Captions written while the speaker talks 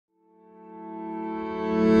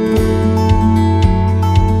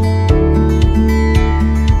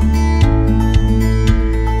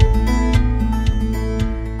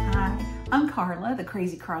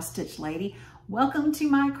Cross Stitch Lady. Welcome to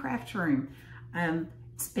my craft room.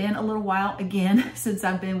 It's been a little while again since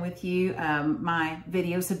I've been with you. My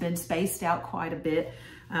videos have been spaced out quite a bit,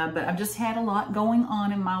 but I've just had a lot going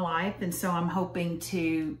on in my life, and so I'm hoping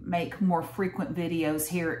to make more frequent videos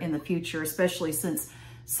here in the future, especially since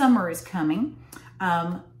summer is coming.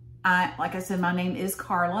 Like I said, my name is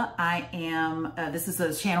Carla. I am, this is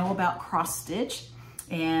a channel about cross stitch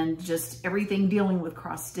and just everything dealing with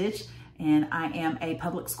cross stitch. And I am a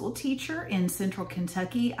public school teacher in Central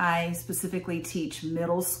Kentucky. I specifically teach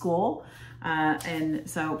middle school. And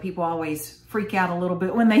so people always freak out a little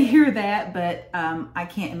bit when they hear that, but I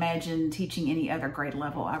can't imagine teaching any other grade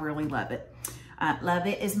level. I really love it. Love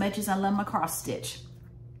it as much as I love my cross stitch.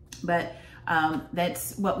 But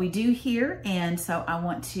that's what we do here. And so I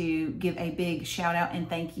want to give a big shout out and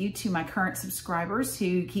thank you to my current subscribers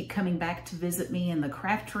who keep coming back to visit me in the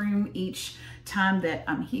craft room each time that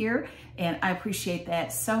I'm here. And I appreciate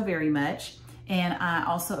that so very much. And I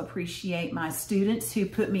also appreciate my students who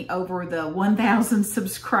put me over the 1,000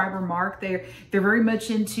 subscriber mark. They're very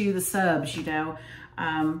much into the subs, you know.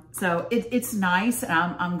 So it's nice.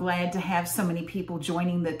 I'm glad to have so many people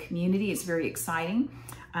joining the community. It's very exciting.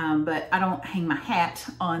 But I don't hang my hat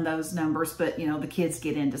on those numbers, but you know, the kids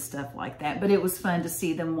get into stuff like that. But it was fun to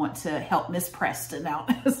see them want to help Miss Preston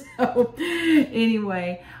out. So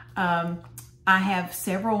anyway, I have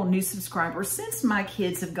several new subscribers since my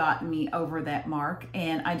kids have gotten me over that mark.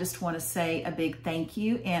 And I just want to say a big thank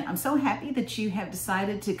you. And I'm so happy that you have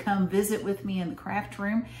decided to come visit with me in the craft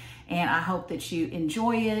room. And I hope that you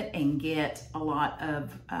enjoy it and get a lot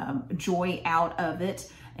of joy out of it.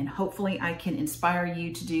 And hopefully I can inspire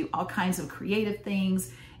you to do all kinds of creative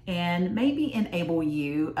things and maybe enable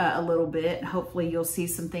you a little bit. Hopefully you'll see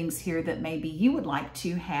some things here that maybe you would like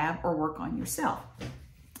to have or work on yourself.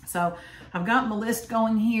 So I've got my list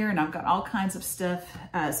going here and I've got all kinds of stuff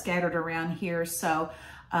scattered around here. So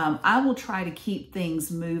I will try to keep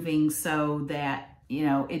things moving so that you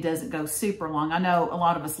know, it doesn't go super long. I know a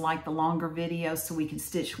lot of us like the longer videos so we can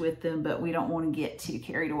stitch with them, but we don't want to get too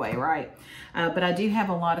carried away, right? But I do have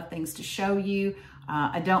a lot of things to show you.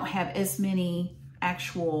 I don't have as many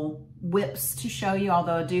actual WIPs to show you,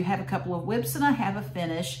 although I do have a couple of WIPs and I have a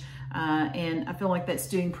finish. And I feel like that's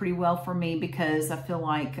doing pretty well for me because I feel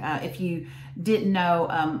like if you didn't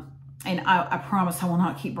know, and I promise I will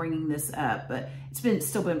not keep bringing this up, but it's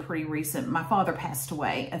still been pretty recent. My father passed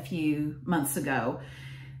away a few months ago,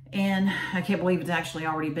 and I can't believe it's actually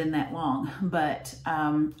already been that long. But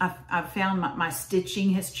I've found my stitching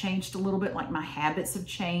has changed a little bit. Like my habits have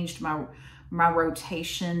changed. My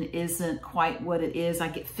rotation isn't quite what it is. I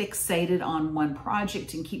get fixated on one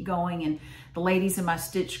project and keep going. And the ladies in my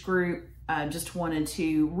stitch group just wanted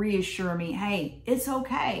to reassure me, hey, it's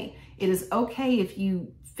okay. It is okay if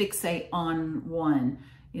you fixate on one,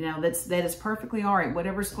 you know, that is perfectly all right.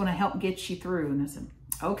 Whatever's going to help get you through. And I said,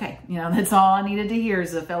 okay, you know, that's all I needed to hear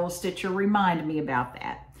is a fellow stitcher remind me about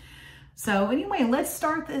that. So anyway, let's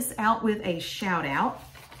start this out with a shout out.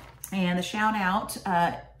 And the shout out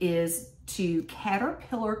is to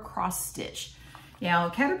Caterpillar Cross Stitch. Now,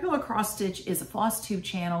 Caterpillar Cross Stitch is a FlossTube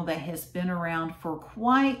channel that has been around for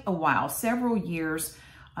quite a while, several years.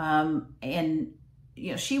 And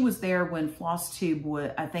you know, she was there when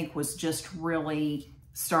FlossTube I think was just really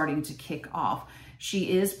starting to kick off.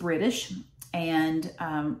 She is British, and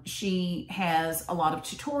she has a lot of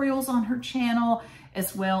tutorials on her channel,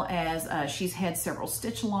 as well as she's had several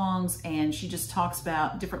stitch alongs, and she just talks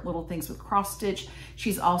about different little things with cross stitch.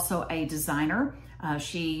 She's also a designer.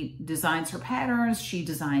 She designs her patterns, she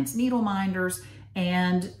designs needle minders,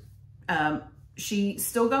 and she's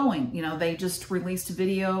still going. You know, they just released a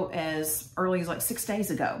video as early as like 6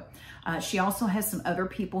 days ago. She also has some other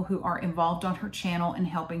people who are involved on her channel and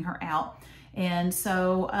helping her out. And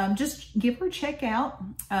so just give her a check out,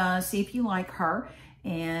 see if you like her.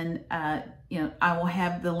 And, you know, I will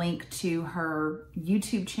have the link to her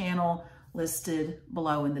YouTube channel listed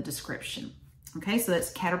below in the description. Okay, so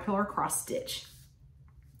that's Caterpillar Cross Stitch.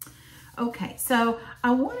 Okay, so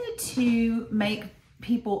I wanted to make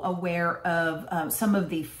people aware of some of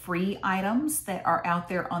the free items that are out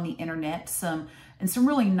there on the internet, some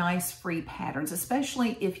really nice free patterns,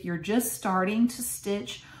 especially if you're just starting to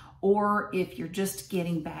stitch or if you're just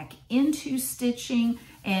getting back into stitching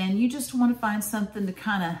and you just want to find something to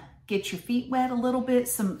kind of get your feet wet a little bit,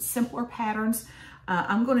 some simpler patterns.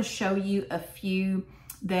 I'm going to show you a few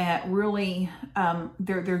that really,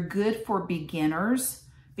 they're good for beginners,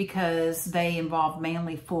 because they involve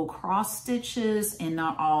mainly full cross stitches and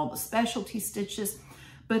not all the specialty stitches,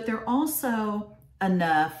 but they're also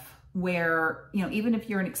enough where, you know, even if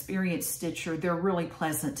you're an experienced stitcher, they're really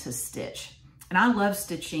pleasant to stitch. And I love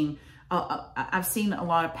stitching. I've seen a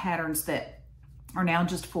lot of patterns that are now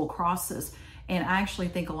just full crosses. And I actually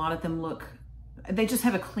think a lot of them they just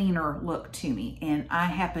have a cleaner look to me. And I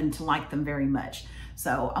happen to like them very much.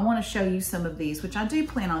 So I want to show you some of these, which I do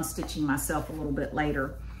plan on stitching myself a little bit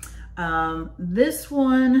later. This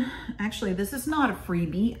one, actually, this is not a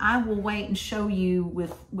freebie. I will wait and show you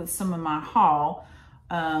with some of my haul,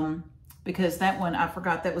 because that one, I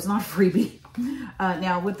forgot that was not a freebie.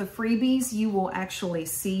 Now with the freebies, you will actually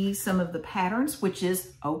see some of the patterns, which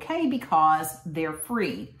is okay because they're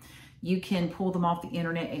free. You can pull them off the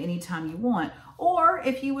internet at any time you want. Or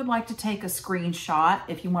if you would like to take a screenshot,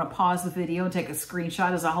 if you want to pause the video and take a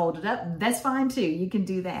screenshot as I hold it up, that's fine too. You can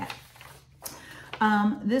do that.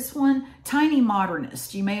 This one, Tiny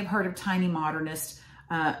Modernist. You may have heard of Tiny Modernist,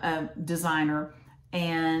 a designer,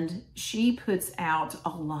 and she puts out a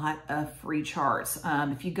lot of free charts.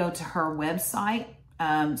 If you go to her website,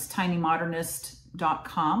 it's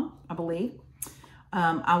tinymodernist.com, I believe.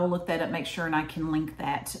 I will look that up, make sure, and I can link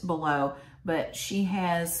that below. But she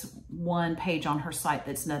has one page on her site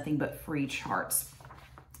that's nothing but free charts.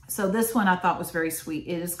 So this one I thought was very sweet.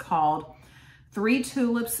 It is called 3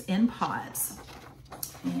 Tulips in Pots.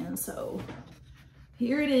 And so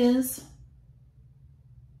here it is.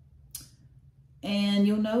 And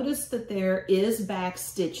you'll notice that there is back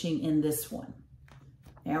stitching in this one.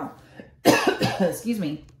 Now, excuse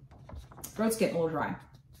me, throat's getting a little dry.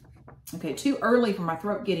 Okay, too early for my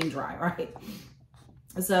throat getting dry, right?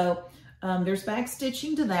 So there's back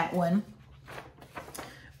stitching to that one.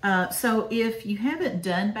 So if you haven't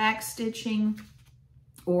done back stitching,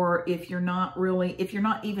 or if you're not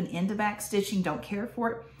even into back stitching, don't care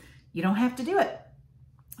for it, you don't have to do it.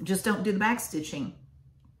 Just don't do the back stitching.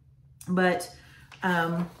 But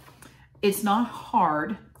it's not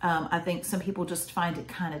hard. I think some people just find it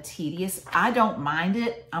kind of tedious. I don't mind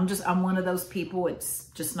it. I'm one of those people. It's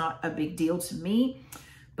just not a big deal to me.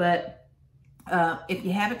 But if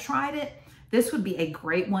you haven't tried it, this would be a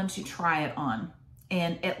great one to try it on,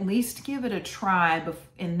 and at least give it a try.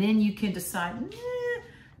 And then you can decide,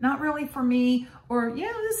 not really for me, or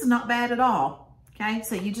yeah, this is not bad at all. Okay,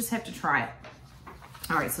 so you just have to try it.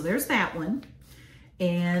 All right, so there's that one.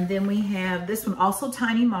 And then we have this one, also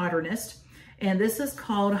Tiny Modernist. And this is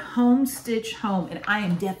called Home Stitch Home. And I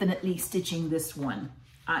am definitely stitching this one.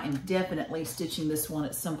 I am definitely stitching this one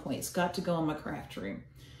at some point. It's got to go in my craft room.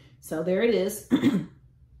 So there it is. Okay,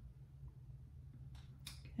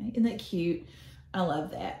 isn't that cute? I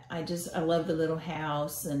love that. I love the little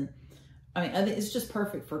house. And I mean, it's just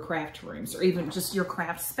perfect for craft rooms or even just your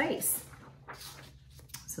craft space.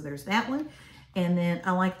 So there's that one. And then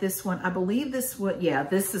I like this one. I believe this one, yeah,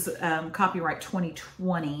 this is copyright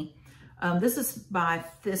 2020. This is by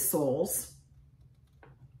Thistles.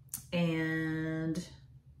 And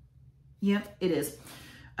yep, it is.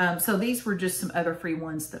 So these were just some other free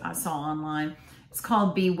ones that I saw online. It's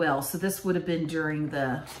called Be Well. So this would have been during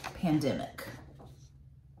the pandemic.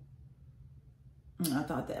 And I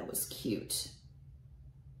thought that was cute.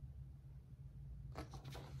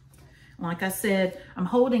 Like I said, I'm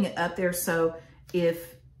holding it up there, so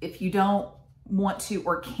if you don't want to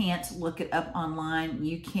or can't look it up online,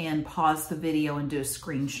 you can pause the video and do a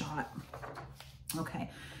screenshot.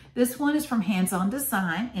 Okay, this one is from Hands On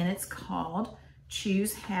Design, and it's called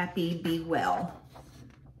Choose Happy, Be Well.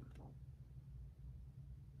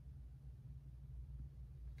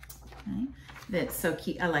 Okay, that's so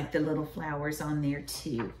cute. I like the little flowers on there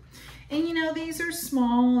too. And you know, these are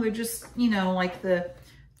small. They're just, you know, like the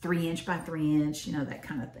 3 inch by 3 inch, you know, that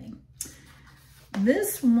kind of thing.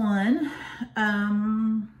 This one,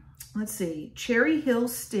 let's see, Cherry Hill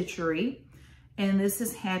Stitchery, and this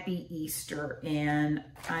is Happy Easter, and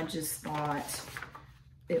I just thought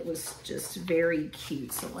it was just very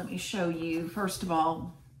cute. So let me show you. First of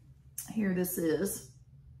all, here this is.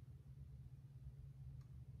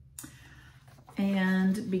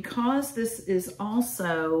 And because this is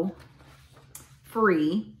also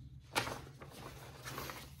free,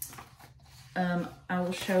 I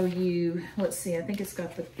will show you, let's see, I think it's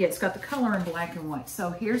got the, yeah, it's got the color in black and white.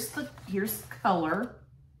 So here's the color.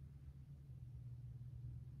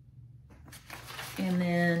 And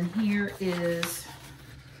then here is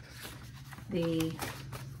the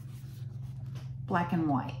black and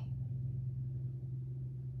white.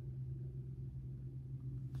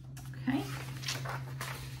 Okay.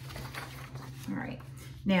 All right.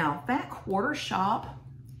 Now, Fat Quarter Shop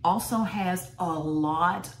also has a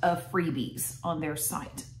lot of freebies on their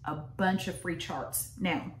site, a bunch of free charts.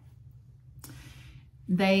 Now,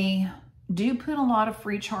 they do put a lot of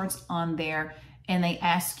free charts on there, and they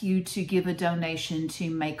ask you to give a donation to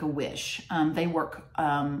Make-A-Wish. They work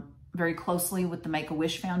very closely with the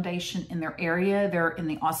Make-A-Wish Foundation in their area. They're in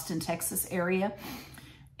the Austin, Texas area.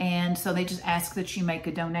 And so they just ask that you make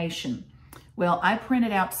a donation. Well, I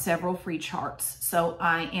printed out several free charts, so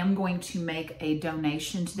I am going to make a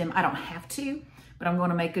donation to them. I don't have to, but I'm going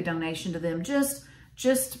to make a donation to them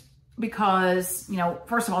just because, you know,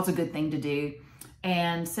 first of all, it's a good thing to do.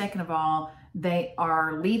 And second of all, they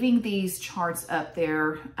are leaving these charts up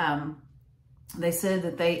there. They said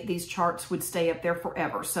that these charts would stay up there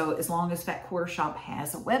forever. So as long as Fat Quarter Shop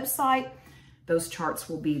has a website, those charts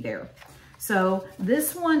will be there. So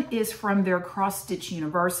this one is from their Cross Stitch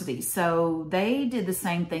University. So they did the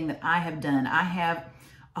same thing that I have done. I have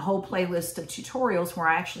a whole playlist of tutorials where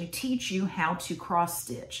I actually teach you how to cross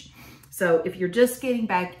stitch. So if you're just getting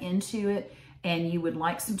back into it and you would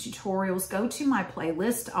like some tutorials, go to my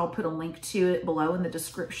playlist. I'll put a link to it below in the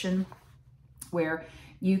description where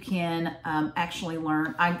you can actually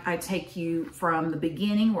learn. I take you from the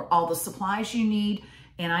beginning where all the supplies you need,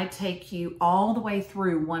 and I take you all the way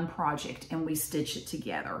through one project and we stitch it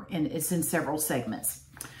together, and it's in several segments.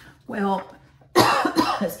 Well,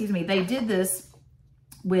 excuse me, they did this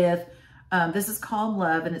with, this is called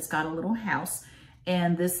Love, and it's got a little house,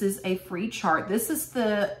 and this is a free chart. This is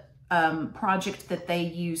the project that they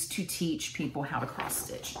use to teach people how to cross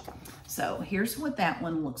stitch. So here's what that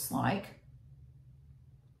one looks like.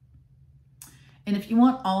 And if you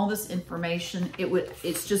want all this information,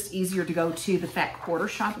 it's just easier to go to the Fat Quarter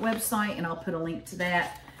Shop website, and I'll put a link to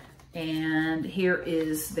that. And here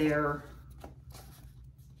is their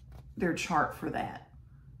chart for that.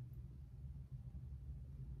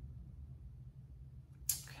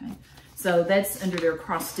 Okay, so that's under their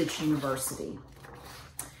Cross Stitch University.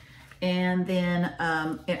 And then,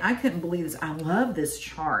 and I couldn't believe this, I love this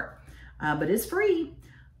chart, but it's free.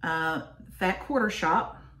 Fat Quarter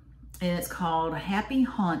Shop. And it's called Happy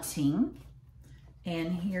Haunting.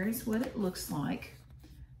 And here's what it looks like.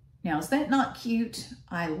 Now, is that not cute?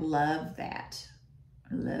 I love that.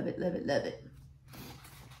 I love it, love it, love it.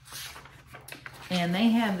 And they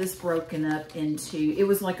have this broken up into, it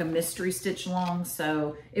was like a mystery stitch long,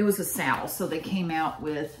 so it was a sow. So they came out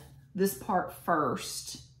with this part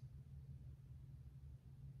first.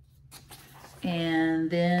 And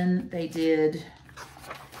then they did,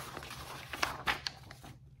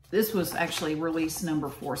 this was actually release number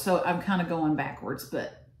 4. So I'm kind of going backwards,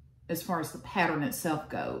 but as far as the pattern itself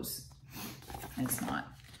goes, it's not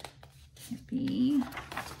happy.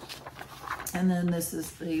 And then this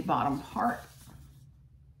is the bottom part.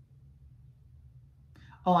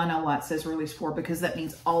 Oh, I know why it says release 4, because that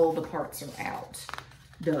means all the parts are out.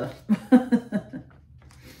 Duh.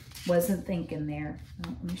 Wasn't thinking there.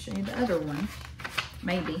 Let me show you the other one.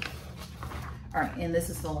 Maybe. All right, and this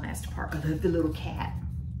is the last part of the little cat.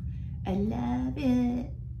 I love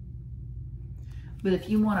it. But if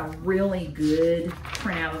you want a really good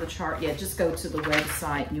printout of the chart, yeah, just go to the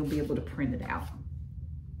website and you'll be able to print it out.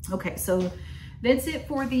 Okay, so that's it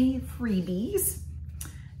for the freebies.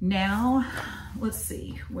 Now, let's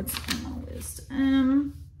see, what's on my list?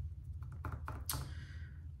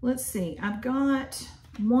 Let's see, I've got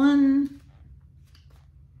one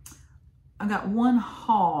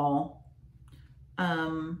haul,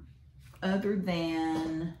 other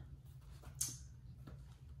than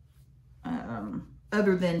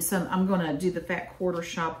some, I'm gonna do the Fat Quarter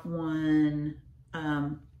Shop one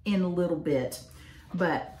in a little bit,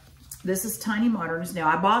 but this is Tiny Modernist. Now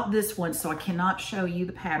I bought this one, so I cannot show you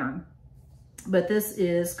the pattern, but this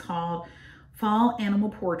is called Fall Animal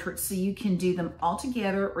Portraits. So you can do them all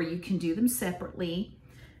together or you can do them separately,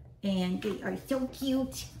 and they are so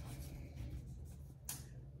cute.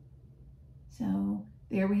 So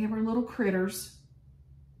there we have our little critters.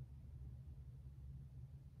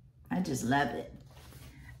 I just love it.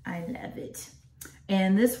 I love it.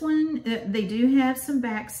 And this one, they do have some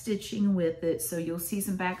back stitching with it. So you'll see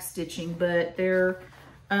some back stitching, but they're,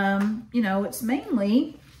 you know, it's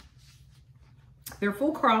mainly, they're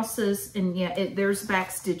full crosses, and yeah, there's back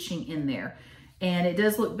stitching in there. And it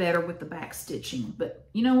does look better with the back stitching. But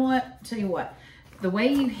you know what? I'll tell you what, the way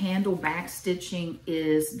you handle back stitching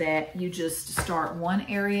is that you just start one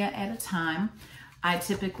area at a time. I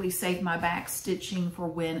typically save my back stitching for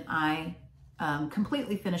when I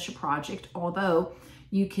completely finish a project, although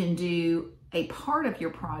you can do a part of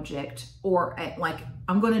your project, or like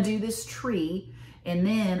I'm going to do this tree and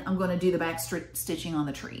then I'm going to do the back stitching on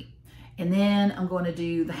the tree, and then I'm going to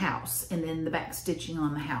do the house and then the back stitching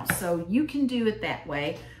on the house. So you can do it that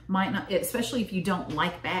way. Might not, especially if you don't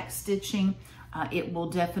like back stitching, it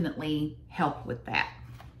will definitely help with that.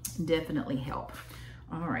 Definitely help.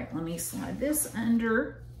 All right, let me slide this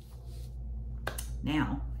under.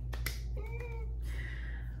 Now,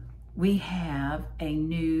 we have a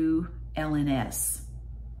new LNS.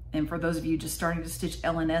 And for those of you just starting to stitch,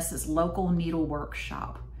 LNS is Local Needle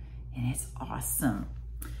Workshop, and it's awesome.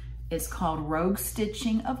 It's called Rogue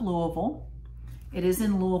Stitching of Louisville. It is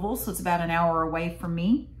in Louisville, so it's about an hour away from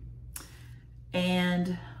me.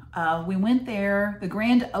 And we went there. The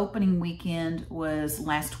grand opening weekend was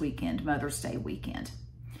last weekend, Mother's Day weekend.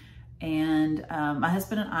 And my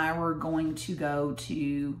husband and I were going to go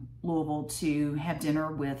to Louisville to have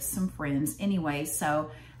dinner with some friends anyway.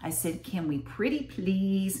 So I said, can we pretty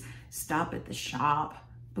please stop at the shop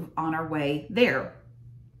on our way there?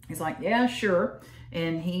 He's like, yeah, sure.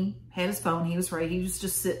 And he had his phone. He was ready. He was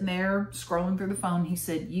just sitting there scrolling through the phone. He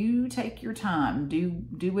said, you take your time.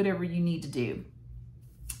 Do whatever you need to do.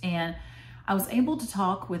 And I was able to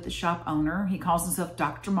talk with the shop owner. He calls himself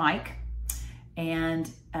Dr. Mike. And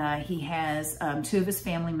he has two of his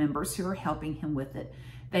family members who are helping him with it.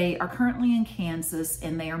 They are currently in Kansas,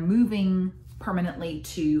 and they are moving permanently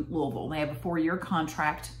to Louisville. They have a 4-year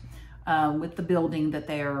contract with the building that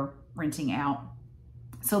they're renting out.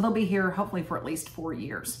 So they'll be here hopefully for at least 4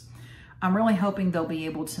 years. I'm really hoping they'll be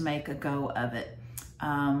able to make a go of it.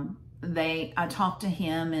 I talked to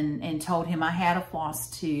him and told him I had a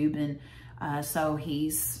FlossTube, and so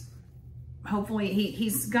he's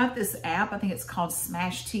got this app. I think it's called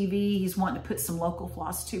Smash TV. He's wanting to put some local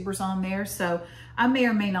FlossTubers on there. So I may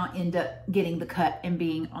or may not end up getting the cut and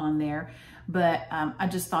being on there. But I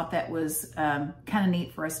just thought that was kind of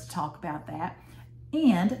neat for us to talk about that.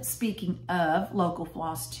 And speaking of local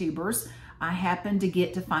FlossTubers, I happened to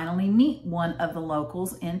get to finally meet one of the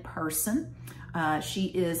locals in person. She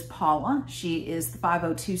is Paula. She is the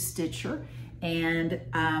 502 Stitcher, and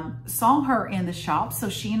saw her in the shop. So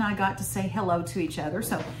she and I got to say hello to each other.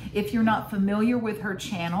 So if you're not familiar with her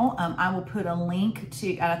channel, I will put a link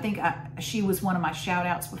to, I think she was one of my shout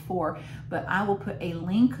outs before, but I will put a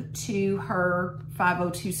link to her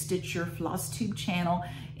 502 Stitcher FlossTube channel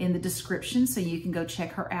in the description so you can go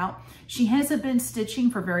check her out. She hasn't been stitching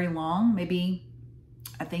for very long. Maybe,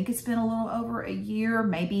 I think it's been a little over a year,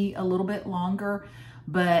 maybe a little bit longer.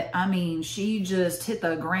 But I mean, she just hit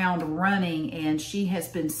the ground running, and she has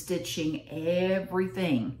been stitching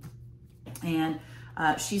everything. And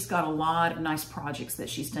she's got a lot of nice projects that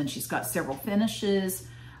she's done. She's got several finishes.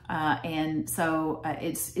 And so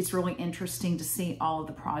it's really interesting to see all of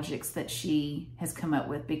the projects that she has come up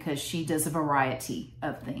with, because she does a variety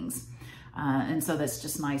of things. And so that's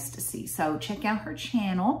just nice to see. So check out her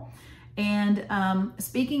channel. And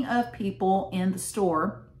speaking of people in the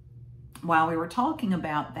store, while we were talking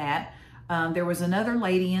about that, there was another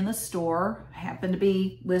lady in the store, happened to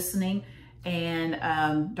be listening,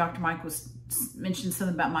 and Dr. Mike mentioned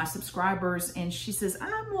something about my subscribers, and she says,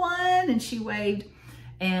 I'm one, and she waved.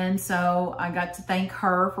 And so I got to thank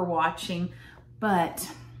her for watching, but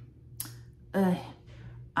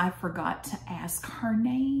I forgot to ask her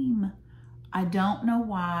name. I don't know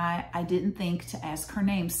why I didn't think to ask her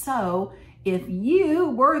name. So if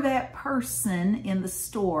you were that person in the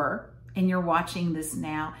store and you're watching this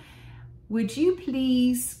now, would you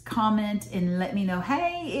please comment and let me know,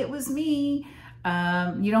 hey, it was me.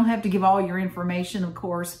 You don't have to give all your information, of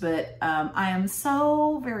course, but I am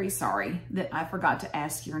so very sorry that I forgot to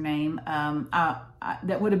ask your name.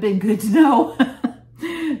 That would have been good to know.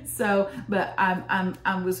 So, but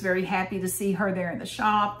I was very happy to see her there in the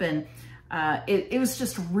shop, and it was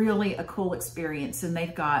just really a cool experience. And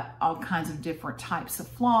they've got all kinds of different types of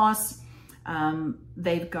floss.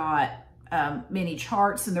 They've got many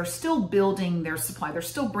charts, and they're still building their supply. They're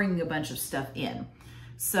still bringing a bunch of stuff in.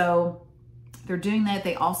 So they're doing that.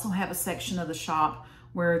 They also have a section of the shop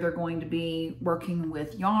where they're going to be working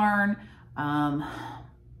with yarn.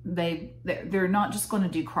 They're not just going to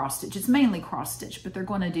do cross stitch. It's mainly cross stitch, but they're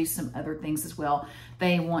going to do some other things as well.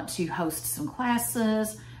 They want to host some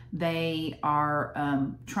classes. They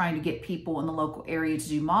are trying to get people in the local area to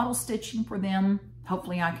do model stitching for them.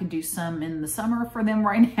 Hopefully I can do some in the summer for them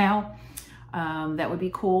right now. That would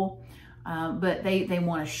be cool. But they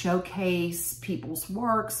want to showcase people's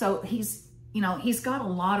work. So he's got a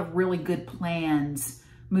lot of really good plans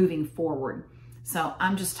moving forward. So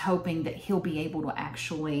I'm just hoping that he'll be able to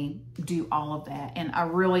actually do all of that. And I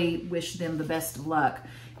really wish them the best of luck.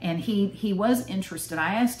 And he was interested.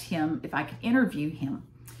 I asked him if I could interview him,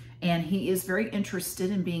 and he is very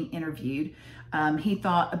interested in being interviewed. He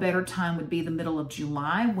thought a better time would be the middle of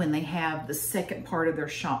July, when they have the second part of their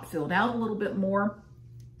shop filled out a little bit more.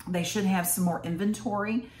 They should have some more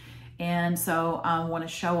inventory. And so I want to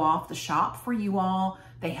show off the shop for you all.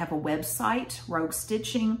 They have a website, Rogue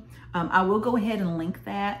Stitching. I will go ahead and link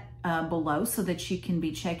that below so that you can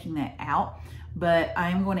be checking that out. but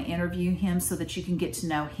I'm going to interview him so that you can get to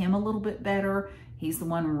know him a little bit better. He's the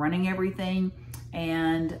one running everything,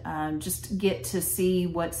 and just get to see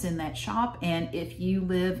what's in that shop. And if you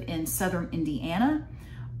live in Southern Indiana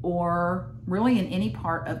or really in any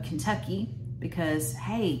part of Kentucky, because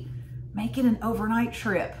hey, make it an overnight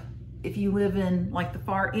trip. If you live in like the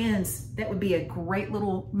far ends, that would be a great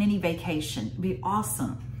little mini vacation. It'd be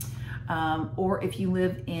awesome. Or if you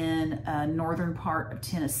live in a northern part of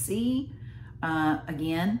Tennessee,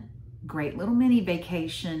 again, great little mini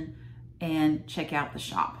vacation, and check out the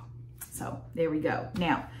shop. So there we go.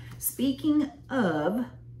 Now, speaking of,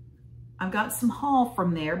 I've got some haul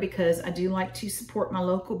from there because I do like to support my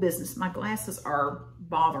local business. My glasses are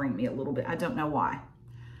bothering me a little bit. I don't know why.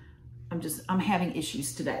 I'm having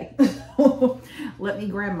issues today. Let me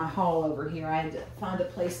grab my haul over here. I had to find a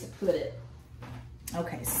place to put it.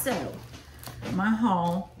 Okay, so my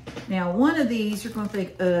haul. Now, one of these, you're going to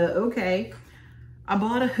think, okay, I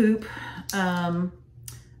bought a hoop, and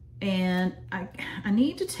I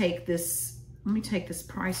need to take this, let me take this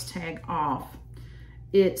price tag off.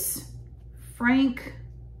 It's Frank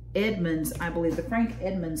Edmunds, I believe, the Frank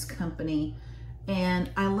Edmunds company,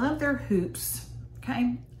 and I love their hoops,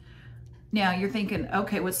 okay? Now, you're thinking,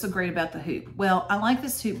 okay, what's so great about the hoop? Well, I like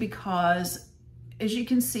this hoop because, as you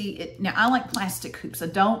can see, now I like plastic hoops. I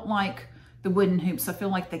don't like the wooden hoops. I feel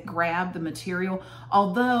like they grab the material.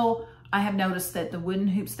 Although I have noticed that the wooden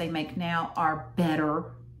hoops they make now are better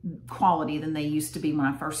quality than they used to be when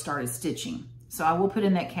I first started stitching. So I will put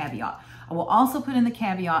in that caveat. I will also put in the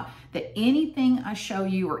caveat that anything I show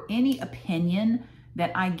you or any opinion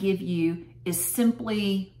that I give you is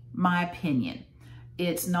simply my opinion.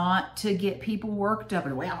 It's not to get people worked up,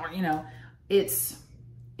 or, well, you know, it's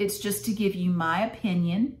just to give you my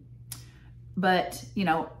opinion. But, you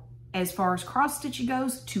know, as far as cross stitching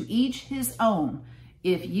goes, to each his own.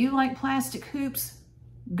 If you like plastic hoops,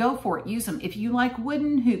 go for it, use them. If you like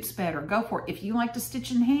wooden hoops better, go for it. If you like to stitch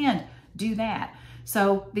in hand, do that.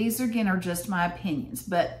 So these again are just my opinions,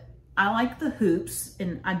 but I like the hoops,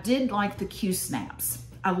 and I did like the Q-snaps.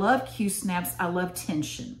 I love Q-snaps, I love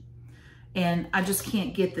tension. And I just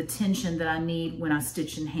can't get the tension that I need when I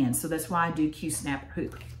stitch in hand. So that's why I do Q-snap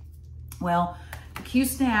hoop. Well,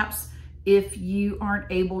 Q-snaps, if you aren't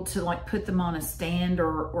able to like put them on a stand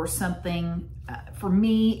or something, for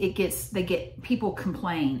me, people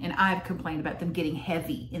complain, and I've complained about them getting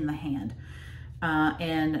heavy in the hand.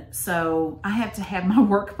 And so I have to have my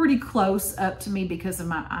work pretty close up to me because of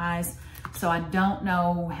my eyes. So I don't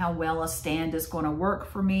know how well a stand is going to work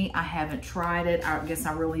for me. I haven't tried it. I guess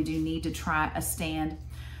I really do need to try a stand.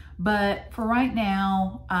 But for right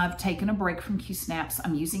now, I've taken a break from Q-snaps.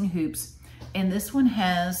 I'm using hoops. And this one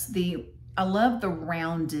has I love the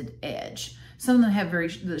rounded edge. Some of them have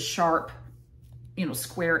the sharp, you know,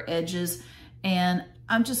 square edges. And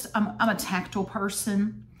I'm a tactile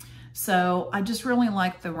person. So I just really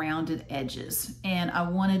like the rounded edges. And I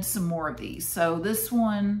wanted some more of these. So this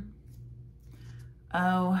one,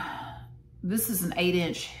 this is an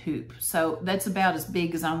 8-inch hoop. So that's about as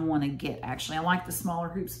big as I want to get, actually. I like the smaller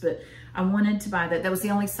hoops, but I wanted to buy that. That was the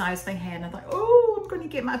only size they had. And I thought, oh, I'm going to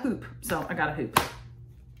get my hoop. So I got a hoop.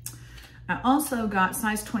 I also got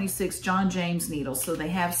size 26 John James needles. So they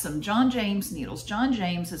have some John James needles. John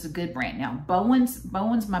James is a good brand. Now, Bowen's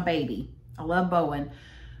my baby. I love Bowen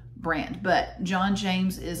brand, but John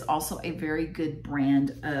James is also a very good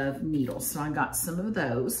brand of needles. So I got some of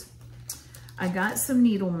those. I got some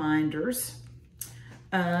needle minders.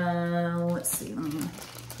 Let's see.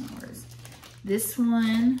 Where is this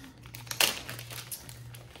one?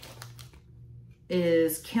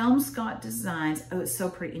 Is Kelmscott Designs. Oh, it's so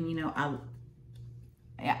pretty. And you know,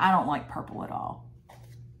 I don't like purple at all.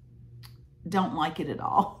 Don't like it at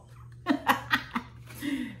all.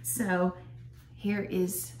 So here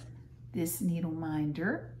is this needle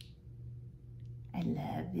minder. I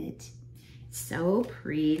love it. So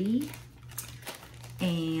pretty.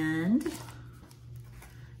 And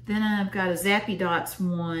then I've got a Zappy Dots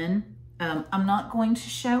one. I'm not going to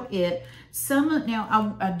show it.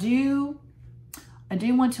 Now I do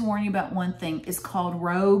want to warn you about one thing. It's called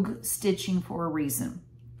Rogue Stitching for a reason.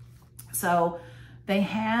 So they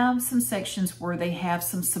have some sections where they have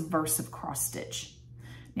some subversive cross stitch.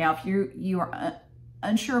 Now, if you are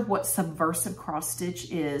unsure of what subversive cross stitch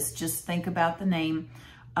is, just think about the name.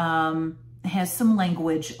 It has some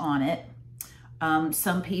language on it.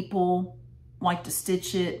 Some people like to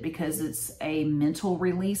stitch it because it's a mental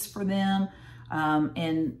release for them.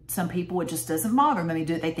 And some people, it just doesn't bother them. They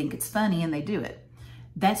do it, they think it's funny, and they do it.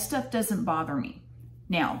 That stuff doesn't bother me.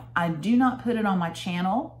 Now, I do not put it on my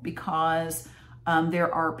channel because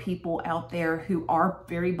There are people out there who are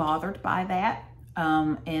very bothered by that,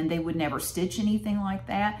 and they would never stitch anything like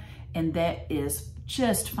that, and that is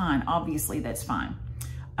just fine. Obviously, that's fine.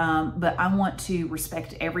 But I want to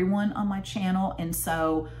respect everyone on my channel, and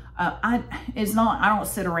so I don't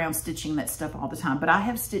sit around stitching that stuff all the time, but I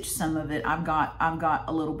have stitched some of it. I've got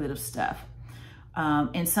a little bit of stuff.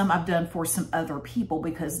 And some I've done for some other people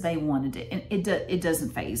because they wanted it. And it doesn't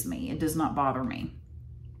faze me. It does not bother me.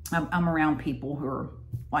 I'm around people who are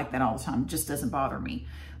like that all the time. It just doesn't bother me.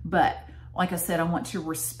 But like I said, I want to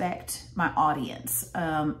respect my audience.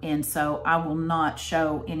 And so I will not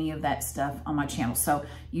show any of that stuff on my channel. So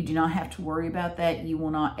you do not have to worry about that. You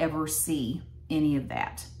will not ever see any of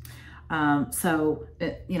that.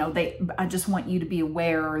 You know, I just want you to be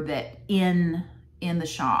aware that in the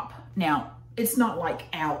shop. Now, it's not like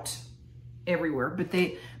out everywhere, but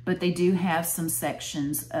they do have some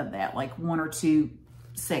sections of that, like 1 or 2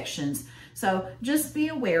 sections. So just be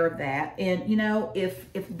aware of that. And you know, if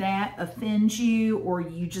that offends you or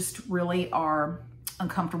you just really are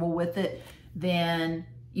uncomfortable with it, then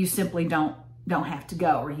you simply don't have to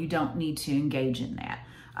go, or you don't need to engage in that.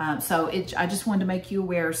 I just wanted to make you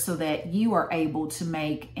aware so that you are able to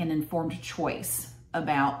make an informed choice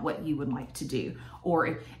about what you would like to do.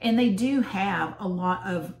 And they do have a lot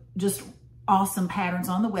of just awesome patterns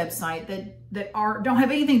on the website that don't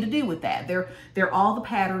have anything to do with that. They're all the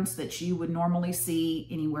patterns that you would normally see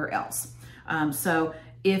anywhere else. So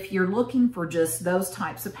if you're looking for just those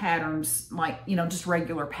types of patterns, like, you know, just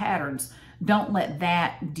regular patterns, don't let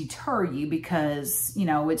that deter you, because, you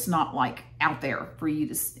know, it's not like out there for you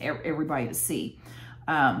to everybody to see.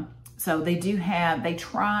 So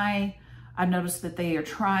I've noticed that they are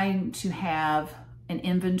trying to have an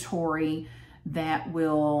inventory that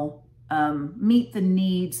will meet the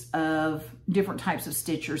needs of different types of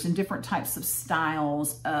stitchers and different types of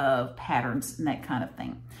styles of patterns and that kind of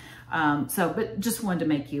thing. But just wanted to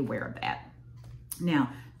make you aware of that. Now,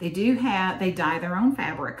 they dye their own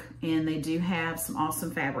fabric, and they do have some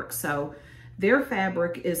awesome fabrics. So their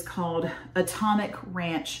fabric is called Atomic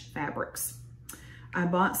Ranch Fabrics. I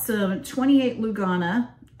bought some 28 Lugana.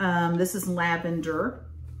 This is lavender.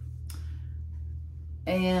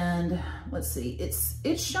 And let's see,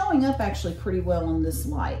 it's showing up actually pretty well in this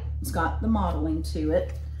light. It's got the modeling to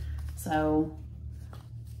it. So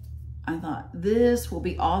I thought this will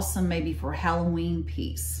be awesome maybe for a Halloween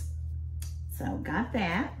piece. So got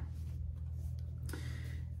that.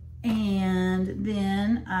 And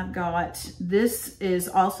then I've got, this is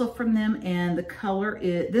also from them, and the color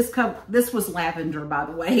is, this was lavender, by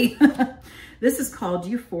the way. This is called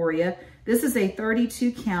Euphoria. This is a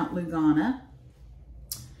 32 count Lugana.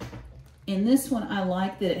 And this one, I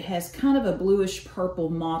like that it has kind of a bluish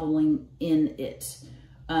purple modeling in it.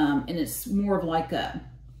 And it's more of like a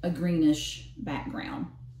greenish background.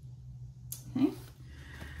 Okay.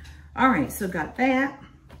 All right, so got that.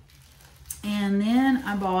 And then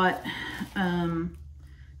I bought,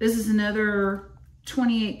 this is another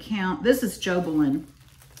 28 count. This is Jobelin.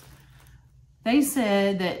 They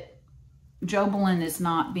said that Jobelin is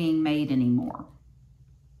not being made anymore.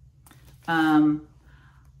 I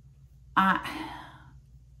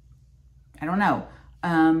don't know.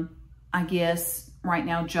 I guess right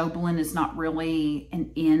now Jobelin is not really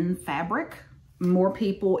an in fabric. More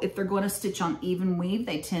people, if they're going to stitch on even weave,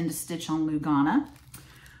 they tend to stitch on Lugana.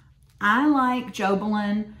 I like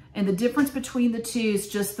Jobelin, and the difference between the two is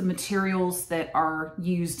just the materials that are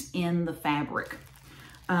used in the fabric.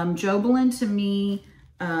 Jobelin to me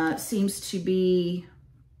seems to be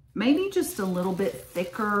maybe just a little bit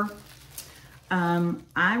thicker.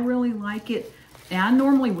 I really like it. And I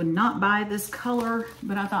normally would not buy this color,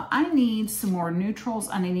 but I thought I need some more neutrals.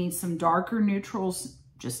 I need some darker neutrals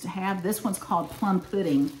just to have. This one's called Plum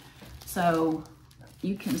Pudding. So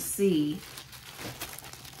you can see,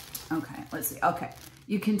 okay, let's see. Okay,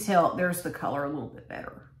 you can tell there's the color a little bit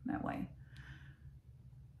better that way.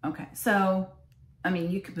 Okay, so, I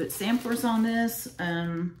mean, you could put samplers on this.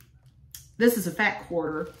 This is a fat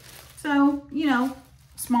quarter. So, you know,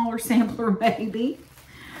 smaller sampler maybe.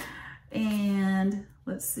 And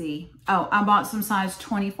let's see. Oh, I bought some size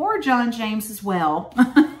 24 John James as well.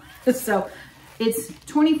 So it's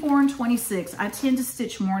 24 and 26. I tend to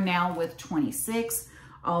stitch more now with 26,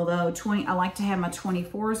 although I like to have my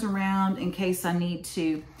 24s around in case I need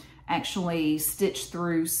to actually stitch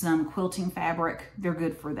through some quilting fabric. They're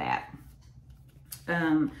good for that.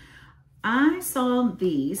 I saw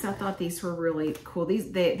these. I thought these were really cool.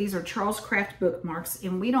 These are Charles Craft bookmarks,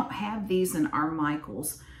 and we don't have these in our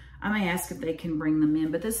Michaels. I may ask if they can bring them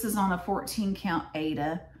in, but this is on a 14 count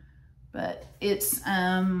Ada, but it's,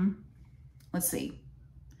 let's see.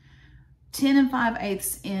 10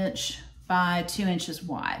 5/8 inch by 2 inches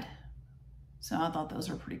wide. So I thought those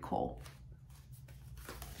were pretty cool.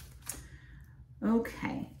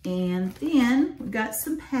 Okay, and then we got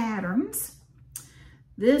some patterns.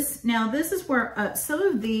 Now this is where some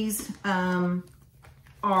of these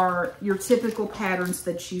are your typical patterns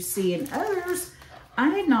that you see, and others I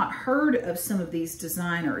had not heard of some of these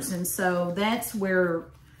designers, and so that's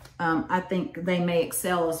where I think they may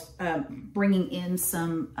excel, as bringing in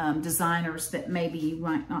some designers that maybe you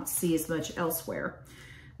might not see as much elsewhere.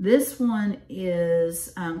 This one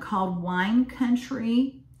is called Wine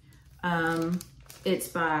Country. It's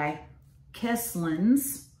by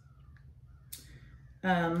Keslyn's.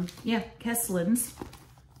 Yeah, Keslyn's.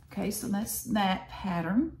 Okay, so that's that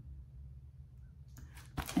pattern.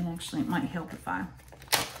 And actually, it might help if I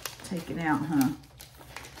take it out, huh?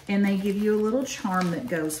 And they give you a little charm that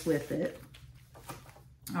goes with it.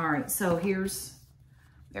 All right, so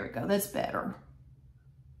there we go, that's better.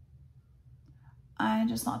 I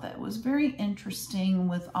just thought that was very interesting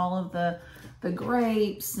with all of the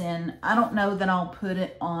grapes, and I don't know that I'll put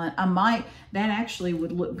it on. That actually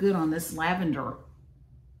would look good on this lavender.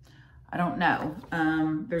 I don't know.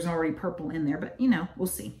 There's already purple in there, but you know, we'll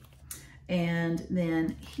see. And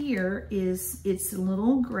then here it's a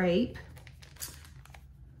little grape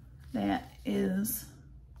that is,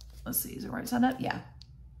 let's see, is it right side up? Yeah.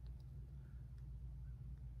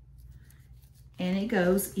 And it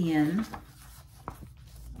goes in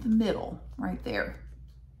the middle right there.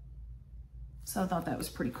 So I thought that was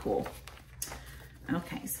pretty cool.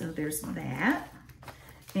 Okay, so there's that.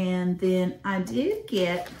 And then I did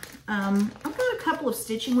get, I've got a couple of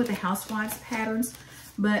Stitching with the Housewives patterns,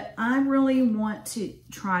 but I really want to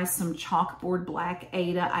try some chalkboard black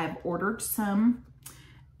Ada. I've ordered some,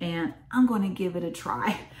 and I'm going to give it a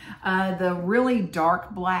try. The really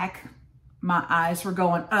dark black, my eyes were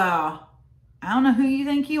going, I don't know who you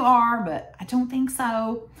think you are, but I don't think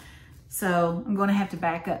so. So I'm going to have to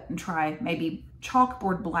back up and try maybe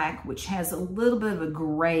chalkboard black, which has a little bit of a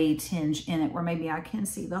gray tinge in it, where maybe I can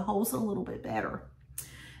see the holes a little bit better.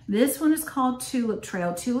 This one is called Tulip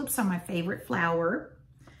Trail. Tulips are my favorite flower.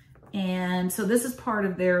 And so this is part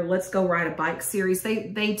of their Let's Go Ride a Bike series.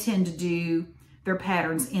 They tend to do their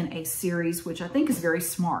patterns in a series, which I think is very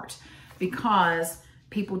smart, because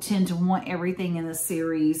people tend to want everything in the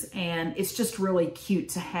series, and it's just really cute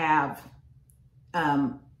to have,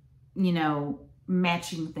 you know,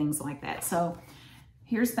 matching things like that. So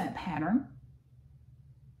here's that pattern.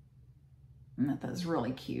 And that's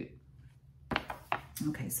really cute.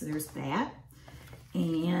 Okay, so there's that.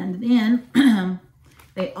 And then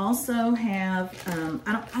they also have,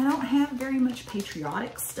 I don't have very much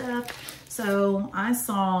patriotic stuff. So I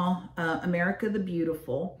saw America the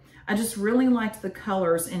Beautiful. I just really liked the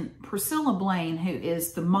colors. And Priscilla Blaine, who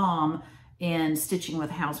is the mom in Stitching with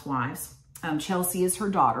Housewives, Chelsea is her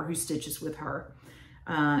daughter who stitches with her,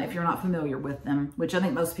 if you're not familiar with them, which I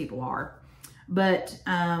think most people are. But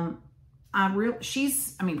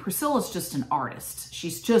Priscilla's just an artist.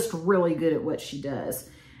 She's just really good at what she does.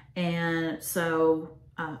 And so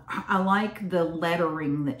I like the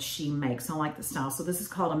lettering that she makes. I like the style. So this is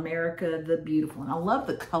called America the Beautiful. And I love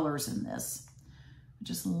the colors in this. I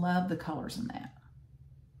just love the colors in that.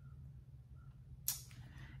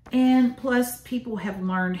 And plus, people have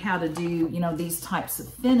learned how to do, you know, these types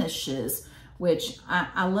of finishes, which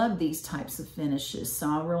I love these types of finishes. So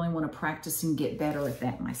I really want to practice and get better at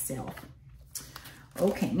that myself.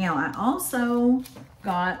 Okay, now I also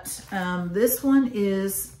got, this one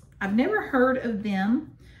is, I've never heard of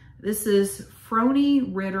them. This is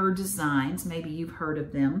Frony Ritter Designs. Maybe you've heard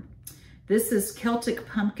of them. This is Celtic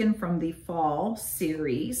Pumpkin from the Fall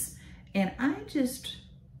series. And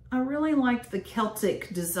I really liked the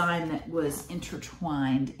Celtic design that was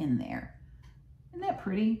intertwined in there. Isn't that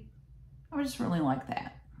pretty? I just really like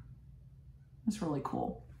that. It's really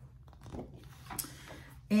cool.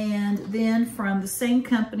 And then from the same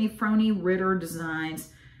company, Frony Ritter Designs,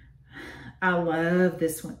 I love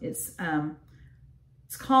this one. It's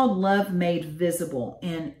called Love Made Visible.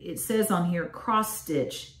 And it says on here, cross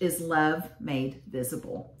stitch is love made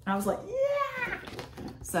visible. I was like, yeah!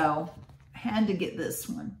 So I had to get this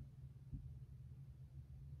one.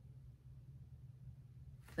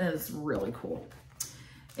 That is really cool.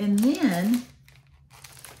 And then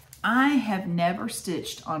I have never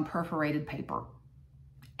stitched on perforated paper,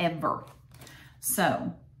 ever.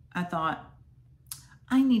 So I thought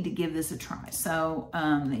I need to give this a try. So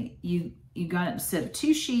you got it instead of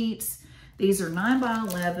 2 sheets. These are 9 by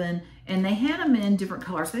 11, and they had them in different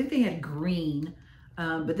colors. I think they had green,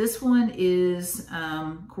 but this one is,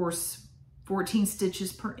 of course, 14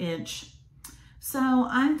 stitches per inch. So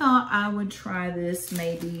I thought I would try this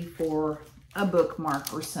maybe for a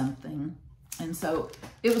bookmark or something. And so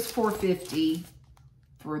it was $4.50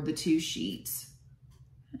 for the 2 sheets.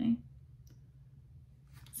 Okay.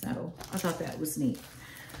 So I thought that was neat.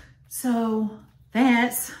 So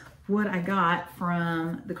that's what I got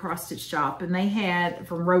from the cross stitch shop, and they had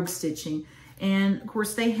from Rogue Stitching. And of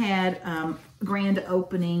course they had grand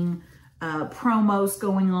opening promos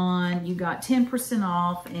going on. You got 10%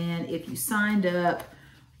 off, and if you signed up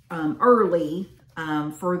early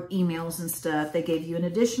for emails and stuff, they gave you an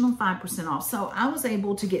additional 5% off. So I was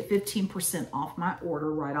able to get 15% off my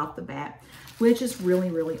order right off the bat, which is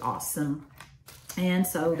really, really awesome. And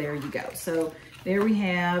so there you go. So there we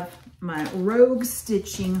have my Rogue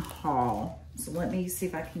Stitching haul. So let me see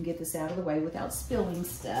if I can get this out of the way without spilling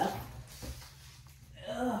stuff.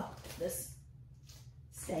 Ugh, this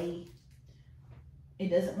it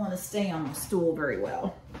doesn't want to stay on my stool very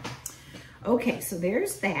well. Okay, so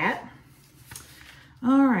there's that.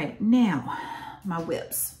 All right, now my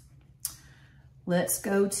WIPs. Let's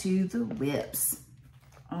go to the WIPs.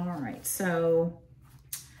 All right, so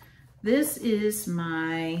this is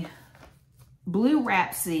my Blue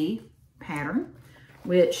Rhapsody pattern,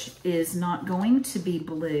 which is not going to be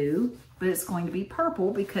blue, but it's going to be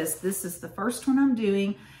purple because this is the first one I'm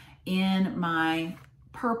doing in my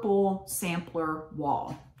purple sampler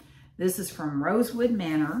wall. This is from Rosewood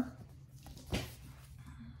Manor.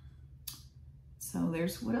 So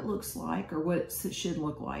there's what it looks like, or what it should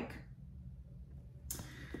look like.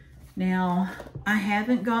 Now, I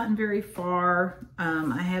haven't gotten very far.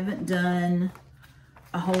 I haven't done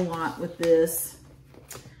a whole lot with this.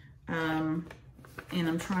 And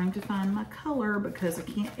I'm trying to find my color because I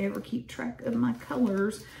can't ever keep track of my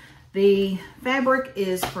colors. The fabric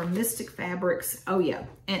is from Mystic Fabrics. Oh yeah,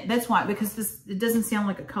 and that's why, because it doesn't sound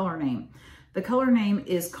like a color name. The color name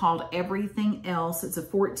is called Everything Else. It's a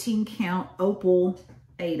 14 count opal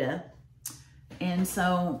Ada. And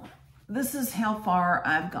so this is how far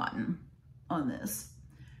I've gotten on this.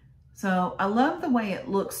 So I love the way it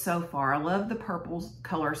looks so far. I love the purple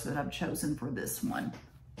colors that I've chosen for this one.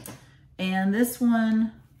 And this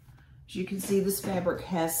one, as you can see, this fabric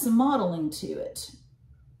has some modeling to it.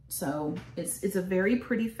 So it's a very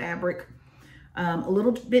pretty fabric, a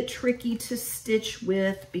little bit tricky to stitch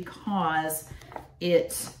with because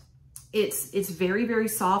it's very, very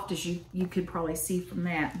soft, as you could probably see from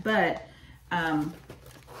that. But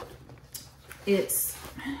it's,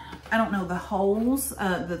 I don't know, the holes,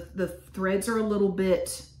 the threads are a little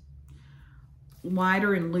bit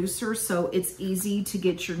wider and looser, so it's easy to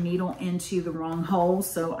get your needle into the wrong hole.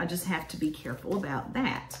 So I just have to be careful about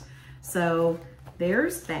that. So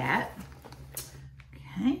there's that.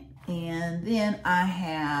 Okay, and then I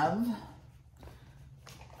have,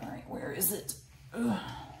 all right, where is it? Ugh.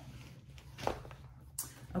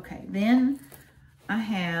 Okay, then I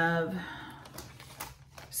have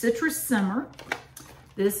Citrus Summer.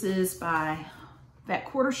 This is by Fat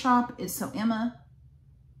Quarter Shop. It's so Emma.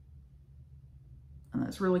 And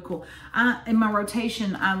that's really cool. In my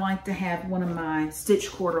rotation, I like to have one of my stitch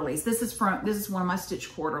quarterlies. This is one of my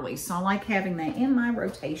stitch quarterlies. So I like having that in my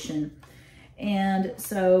rotation. And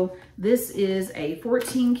so this is a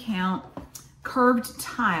 14 count curved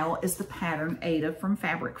tile is the pattern, Ada from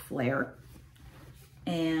Fabric Flair.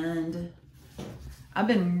 And I've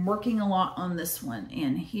been working a lot on this one,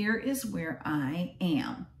 and here is where I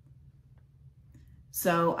am.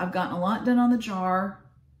 So I've gotten a lot done on the jar.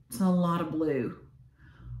 It's a lot of blue.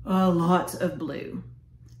 A lot of blue.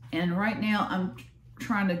 And right now I'm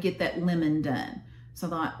trying to get that lemon done. So I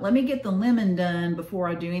thought, let me get the lemon done before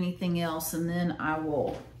I do anything else, and then I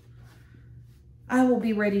will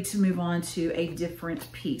be ready to move on to a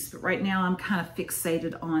different piece. But right now I'm kind of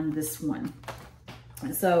fixated on this one.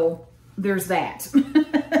 And so there's that.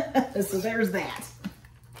 So there's that.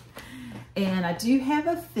 And I do have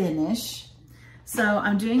a finish. So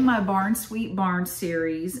I'm doing my Barn Sweet Barn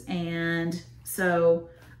series, and so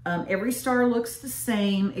every star looks the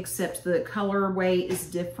same except the colorway is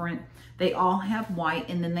different. They all have white,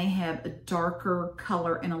 and then they have a darker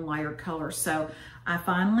color and a lighter color. So I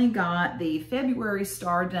finally got the February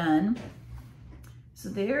star done. So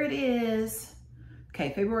there it is.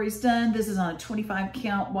 Okay, February's done. This is on a 25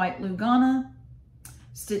 count white Lugana,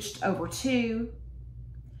 stitched over 2.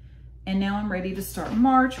 And now I'm ready to start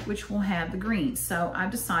March, which will have the green. So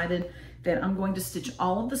I've decided that I'm going to stitch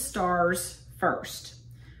all of the stars first.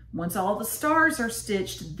 Once all the stars are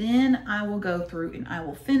stitched, then I will go through and I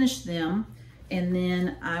will finish them, and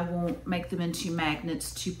then I will make them into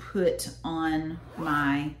magnets to put on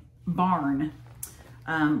my barn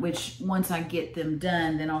which once I get them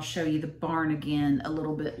done, then I'll show you the barn again a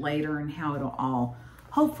little bit later and how it'll all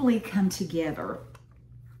hopefully come together.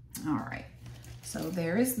 All right, so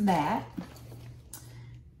there is that.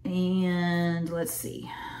 And let's see.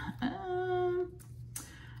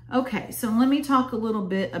 Okay, so let me talk a little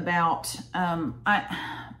bit about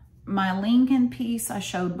my Lincoln piece I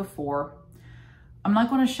showed before. I'm not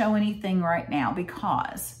going to show anything right now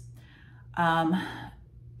because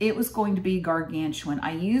it was going to be gargantuan.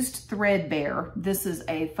 I used Threadbare. This is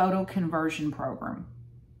a photo conversion program.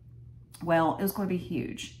 Well, it was going to be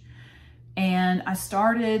huge. And I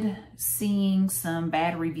started seeing some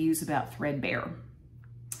bad reviews about Threadbare.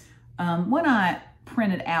 What I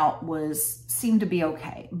printed out seemed to be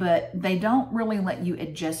okay, but they don't really let you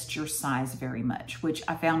adjust your size very much, which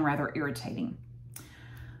I found rather irritating.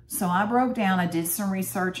 So I broke down, I did some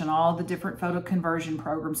research on all the different photo conversion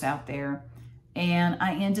programs out there, and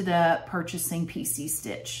I ended up purchasing PC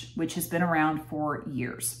Stitch, which has been around for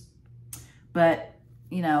years. But,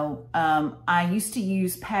 you know, I used to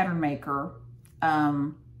use Pattern Maker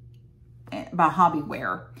by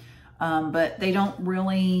Hobbyware, but they don't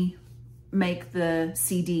really make the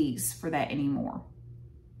CDs for that anymore.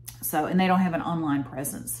 So, and they don't have an online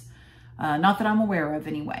presence. Not that I'm aware of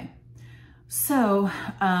anyway. So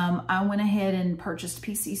I went ahead and purchased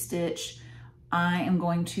PC Stitch. I am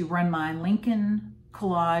going to run my Lincoln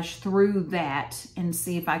collage through that and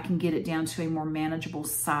see if I can get it down to a more manageable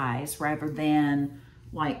size rather than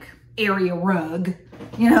like area rug,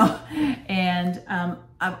 you know. And I'm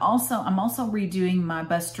also redoing my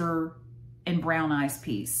Buster and Brown Eyes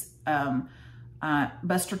piece.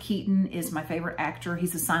 Buster Keaton is my favorite actor.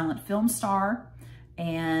 He's a silent film star.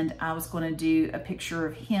 And I was going to do a picture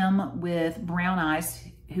of him with Brown Eyes,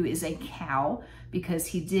 who is a cow, because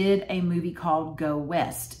he did a movie called Go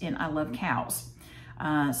West, and I love cows.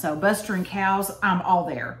 So Buster and cows, I'm all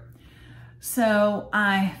there. So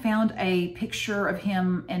I found a picture of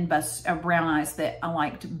him and Brown Eyes that I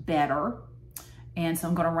liked better. And so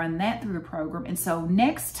I'm going to run that through the program. And so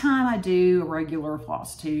next time I do a regular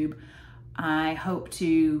FlossTube, I hope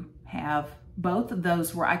to have both of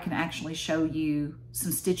those where I can actually show you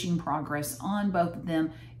some stitching progress on both of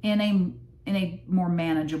them in a more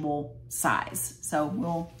manageable size.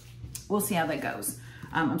 So we'll see how that goes.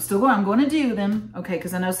 I'm going to do them, okay,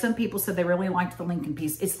 because I know some people said they really liked the Lincoln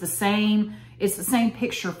piece. It's the same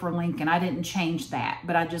picture for Lincoln. I didn't change that,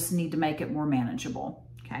 but I just need to make it more manageable,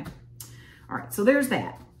 okay? All right, so there's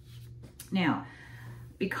that. Now,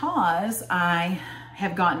 because I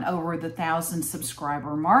have gotten over the 1,000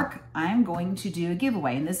 subscriber mark, I'm going to do a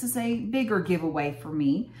giveaway, and this is a bigger giveaway for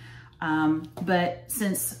me. But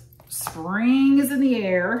since spring is in the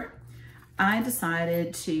air, I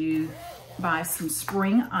decided to buy some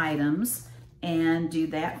spring items and do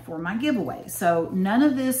that for my giveaway. So none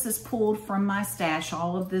of this is pulled from my stash.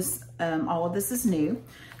 All of this is new.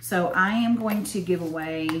 So I am going to give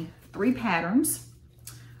away 3 patterns,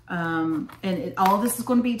 and all of this is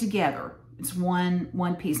going to be together. It's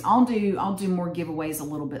one piece. I'll do more giveaways a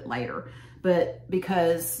little bit later, but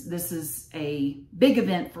because this is a big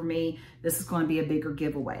event for me, this is going to be a bigger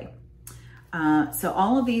giveaway. So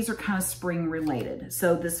all of these are kind of spring related.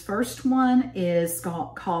 So this first one is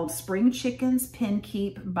called Spring Chickens Pin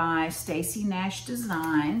Keep by Stacy Nash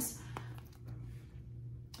Designs.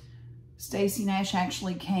 Stacy Nash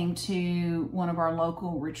actually came to one of our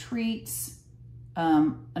local retreats.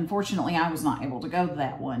 Unfortunately, I was not able to go to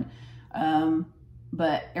that one,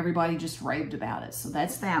 but everybody just raved about it. So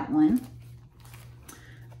that's that one.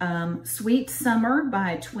 Sweet Summer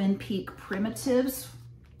by Twin Peak Primitives.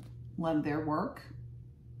 Love their work.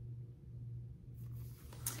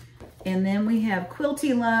 And then we have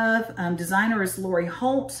Quilty Love. Designer is Lori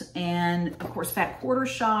Holt, and of course Fat Quarter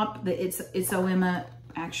Shop. It's OEMA.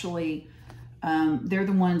 Actually, they're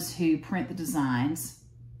the ones who print the designs.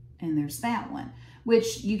 And there's that one,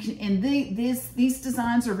 which you can. And these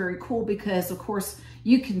designs are very cool because, of course,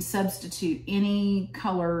 you can substitute any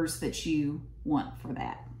colors that you want for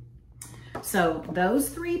that. So those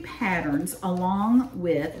 3 patterns, along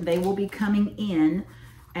with, they will be coming in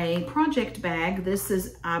a project bag. This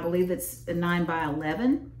is, I believe it's a 9 by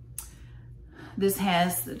 11. This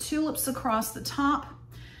has the tulips across the top.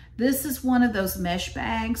 This is one of those mesh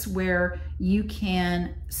bags where you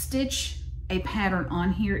can stitch a pattern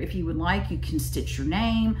on here if you would like. You can stitch your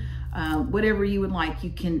name, whatever you would like.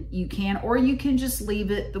 You can, or you can just leave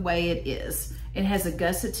it the way it is. It has a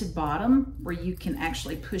gusseted bottom where you can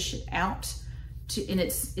actually push it out and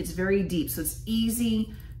it's very deep, so it's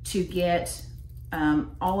easy to get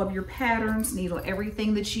all of your patterns, needle,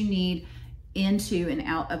 everything that you need into and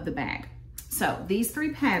out of the bag. So these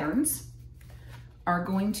 3 patterns are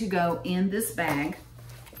going to go in this bag.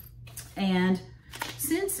 And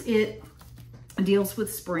since it deals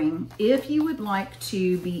with spring, if you would like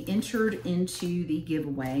to be entered into the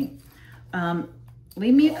giveaway,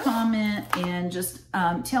 leave me a comment and just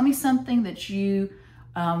tell me something that you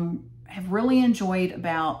have really enjoyed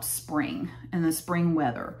about spring and the spring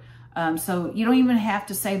weather. So you don't even have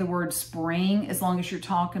to say the word spring as long as you're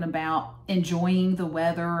talking about enjoying the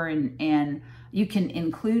weather, and you can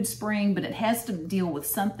include spring, but it has to deal with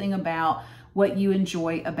something about what you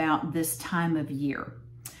enjoy about this time of year.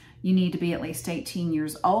 You need to be at least 18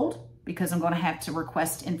 years old because I'm going to have to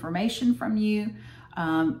request information from you.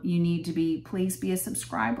 You need to please be a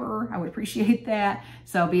subscriber. I would appreciate that.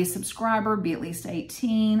 So be a subscriber, be at least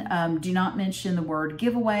 18. Do not mention the word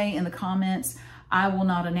giveaway in the comments. I will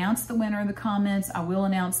not announce the winner in the comments. I will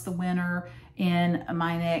announce the winner in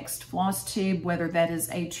my next FlossTube, whether that is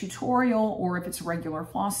a tutorial or if it's a regular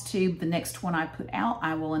FlossTube. The next one I put out,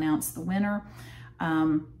 I will announce the winner.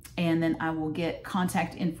 And then I will get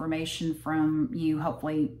contact information from you,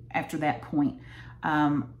 hopefully after that point.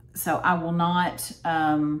 So I will not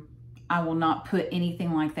put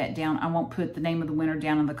anything like that down. I won't put the name of the winner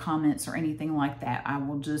down in the comments or anything like that. I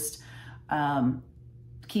will just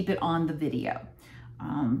keep it on the video.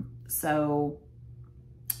 So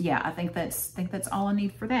yeah, I think that's all I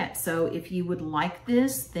need for that. So if you would like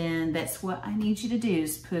this, then that's what I need you to do,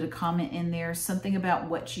 is put a comment in there, something about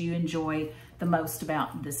what you enjoy the most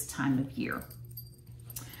about this time of year.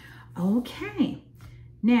 Okay,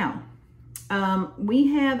 now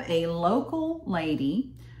we have a local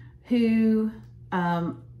lady who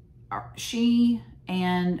she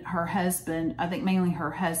and her husband, I think mainly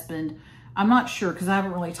her husband, I'm not sure because I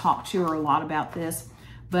haven't really talked to her a lot about this,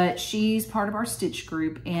 but she's part of our stitch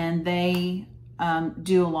group, and they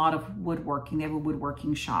do a lot of woodworking. They have a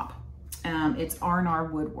woodworking shop. It's R&R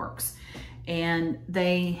Woodworks, and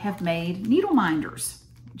they have made needle minders,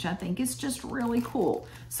 which I think is just really cool.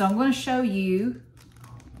 So I'm going to show you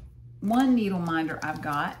one needle minder I've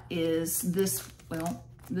got is this, well,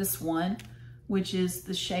 this one, which is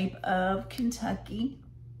the shape of Kentucky.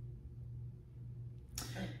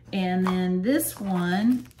 And then this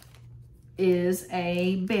one is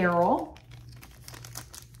a barrel.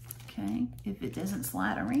 Okay, if it doesn't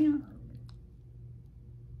slide around.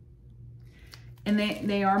 And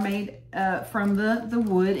they are made from the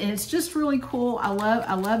wood, and it's just really cool. I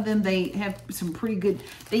love them. They have some pretty good,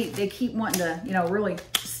 they keep wanting to, you know, really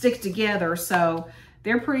stick together. So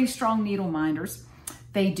they're pretty strong needle minders.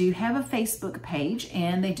 They do have a Facebook page,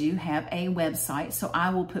 and they do have a website. So I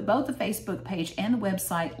will put both the Facebook page and the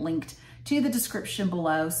website linked to the description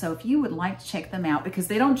below. So if you would like to check them out, because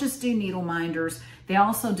they don't just do needle minders, they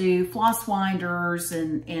also do floss winders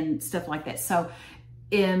and stuff like that. So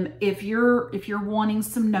if you're wanting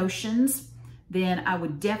some notions, then I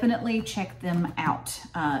would definitely check them out.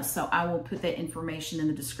 So I will put that information in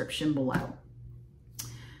the description below.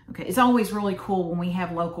 Okay, it's always really cool when we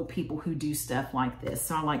have local people who do stuff like this,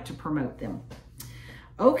 so I like to promote them.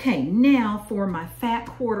 Okay, now for my Fat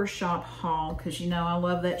Quarter Shop haul, because you know I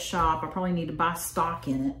love that shop. I probably need to buy stock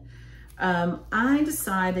in it. I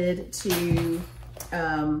decided to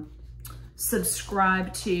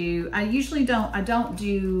subscribe to, I don't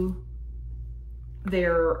do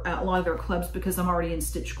a lot of their clubs because I'm already in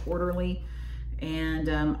Stitch Quarterly, and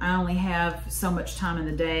I only have so much time in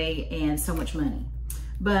the day and so much money.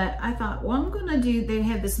 But I thought, well, I'm gonna do, they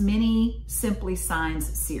have this mini Simply Signs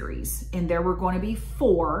series, and there were going to be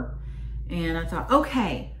 4. And I thought,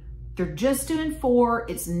 okay, they're just doing 4.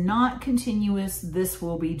 It's not continuous. This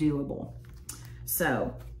will be doable.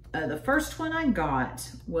 So the first one I got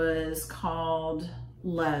was called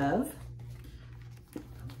Love.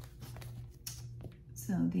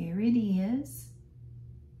 So there it is.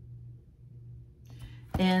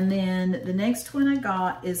 And then the next one I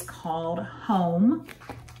got is called Home.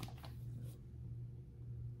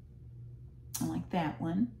 I like that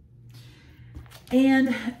one.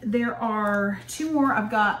 And there are 2 more.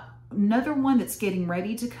 I've got another one that's getting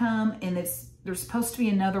ready to come, and there's supposed to be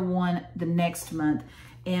another one the next month.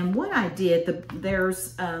 And what I did,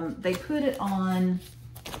 they put it on,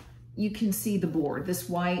 you can see the board, this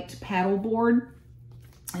white paddle board.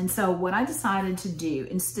 And so what I decided to do,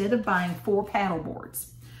 instead of buying 4 paddle boards,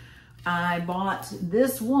 I bought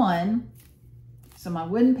this one, so my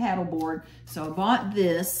wooden paddle board. So I bought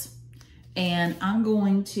this, and I'm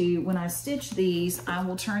going to, when I stitch these, I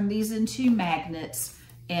will turn these into magnets,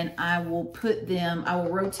 and I will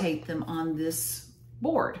rotate them on this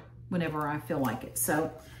board whenever I feel like it. So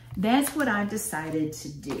that's what I decided to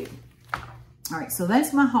do. All right, so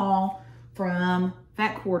that's my haul from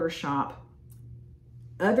Fat Quarter Shop.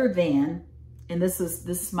 Other than, And this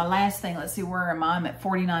is my last thing. Let's see, where am I? I'm at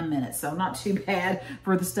 49 minutes, so not too bad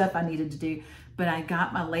for the stuff I needed to do. But I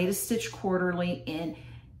got my latest Stitch Quarterly in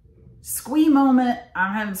Squee Moment.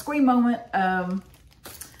 I'm having a Squee Moment.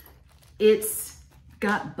 It's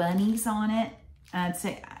got bunnies on it. I'd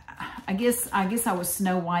say, I guess I was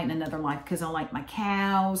Snow White in another life because I like my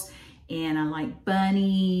cows and I like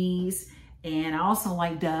bunnies and I also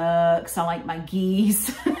like ducks. I like my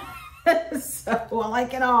geese. So I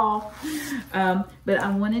like it all. But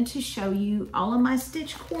I wanted to show you all of my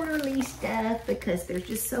Stitch Quarterly stuff because they're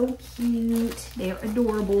just so cute. They're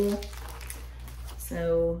adorable.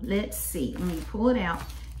 So let's see. Let me pull it out.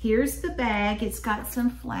 Here's the bag. It's got some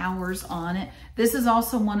flowers on it. This is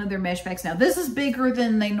also one of their mesh bags. Now, this is bigger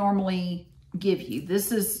than they normally give you.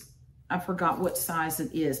 This is, I forgot what size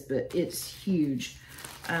it is, but it's huge.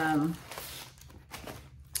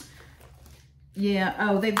 Yeah,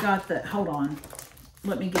 oh, they've got the, hold on.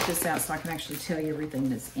 Let me get this out so I can actually tell you everything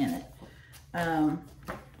that's in it.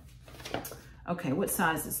 Okay, what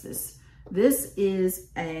size is this? This is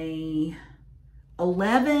a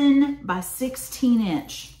 11 by 16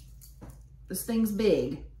 inch. This thing's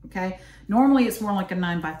big, okay? Normally it's more like a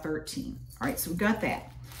 9 by 13. All right, so we got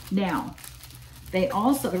that. Now, they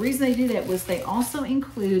also, the reason they do that was they also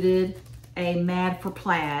included a Mad for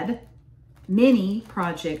Plaid mini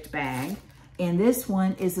project bag. And this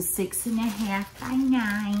one is a 6.5 by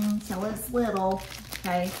 9, so it's little,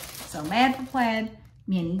 okay? So Mad for Plaid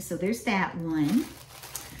mini, so there's that one,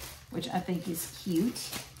 which I think is cute.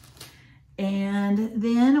 And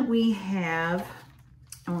then we have,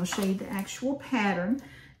 I want to show you the actual pattern.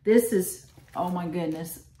 This is, oh my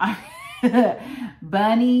goodness,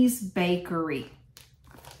 Bunny's Bakery.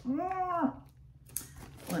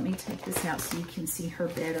 Let me take this out so you can see her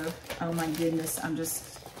better. Oh my goodness, I'm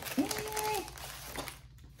just,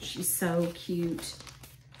 she's so cute.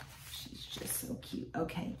 She's just so cute.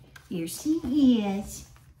 Okay, here she is.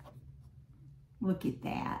 Look at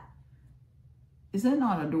that. Is that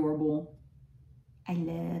not adorable? I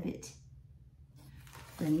love it.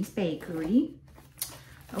 Bunny's Bakery.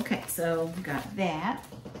 Okay, so got that.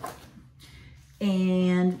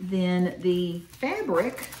 And then the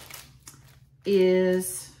fabric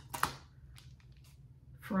is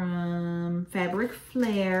from Fabric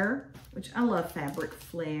Flair, which I love Fabric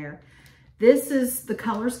Flair. This is, the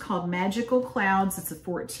color's called Magical Clouds. It's a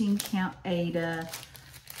 14 count Aida.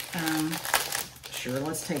 Sure,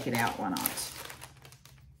 let's take it out, why not?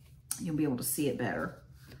 You'll be able to see it better.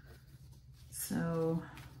 So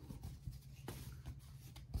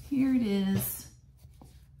here it is.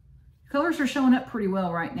 Colors are showing up pretty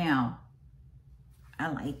well right now. I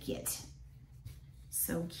like it.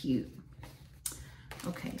 So cute.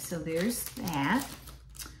 Okay, so there's that.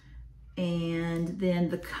 And then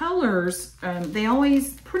the colors, they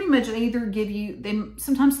always pretty much either give you,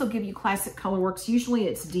 sometimes they'll give you Classic Colorworks. Usually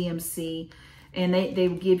it's DMC. And they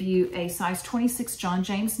will give you a size 26 John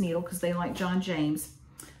James needle because they like John James.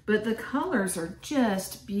 But the colors are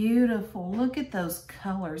just beautiful. Look at those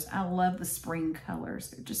colors. I love the spring colors.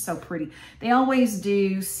 They're just so pretty. They always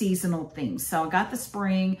do seasonal things. So I got the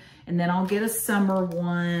spring and then I'll get a summer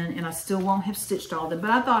one and I still won't have stitched all of them.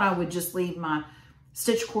 But I thought I would just leave my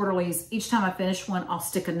Stitch Quarterlies. Each time I finish one, I'll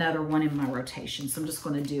stick another one in my rotation. So I'm just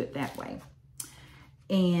going to do it that way.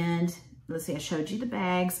 And let's see, I showed you the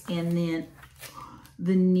bags and then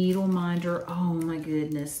the needle minder. Oh my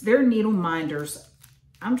goodness. Their needle minders.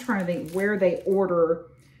 I'm trying to think where they order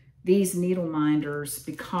these needle minders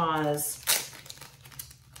because,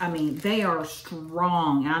 I mean, they are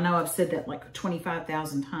strong. And I know I've said that like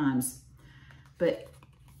 25,000 times, but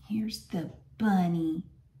here's the bunny.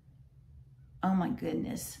 Oh my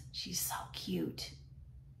goodness. She's so cute.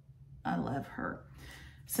 I love her.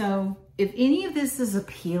 So if any of this is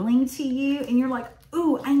appealing to you and you're like,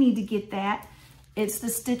 ooh, I need to get that. It's the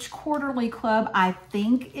Stitch Quarterly Club. I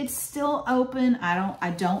think it's still open.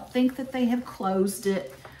 I don't think that they have closed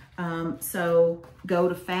it. So go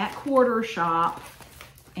to Fat Quarter Shop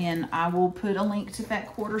and I will put a link to Fat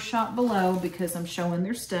Quarter Shop below because I'm showing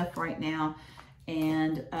their stuff right now.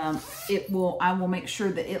 And I will make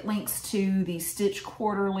sure that it links to the Stitch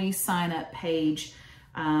Quarterly sign up page.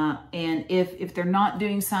 And if they're not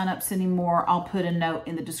doing signups anymore, I'll put a note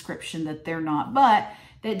in the description that they're not. But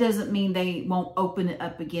that doesn't mean they won't open it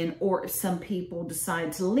up again, or if some people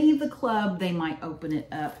decide to leave the club, they might open it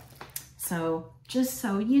up. So just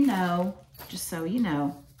so you know,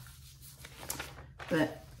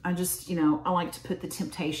 But I just, I like to put the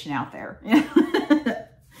temptation out there.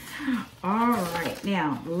 All right,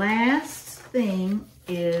 now last thing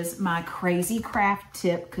is my crazy craft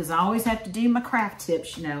tip, because I always have to do my craft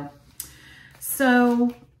tips,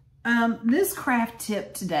 So This craft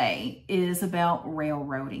tip today is about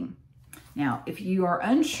railroading. Now, if you are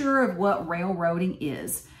unsure of what railroading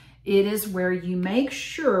is, it is where you make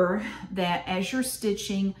sure that as you're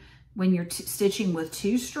stitching, when you're stitching with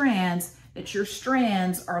two strands, that your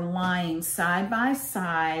strands are lying side by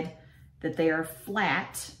side, that they are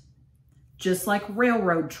flat, just like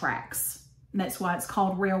railroad tracks. And that's why it's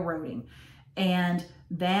called railroading. And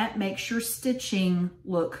that makes your stitching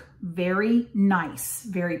look very nice,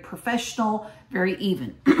 very professional, very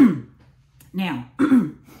even. Now,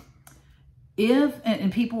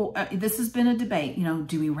 and people, this has been a debate, you know,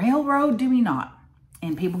 do we railroad, do we not?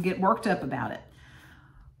 And people get worked up about it.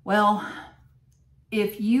 Well,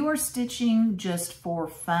 if you are stitching just for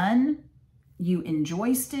fun, you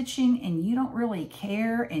enjoy stitching and you don't really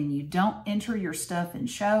care and you don't enter your stuff in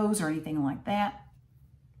shows or anything like that,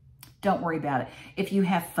 don't worry about it. If you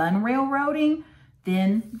have fun railroading,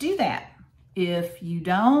 then do that. If you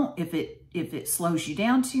don't, if it slows you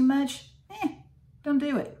down too much, don't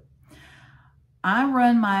do it. I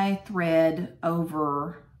run my thread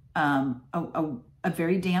over a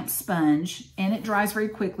very damp sponge, and it dries very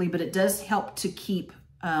quickly, but it does help to keep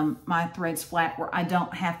my threads flat where I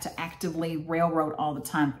don't have to actively railroad all the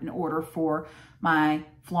time in order for my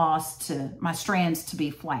strands to be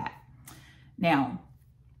flat. Now,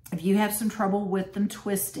 if you have some trouble with them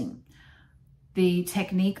twisting, the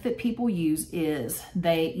technique that people use is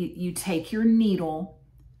you take your needle,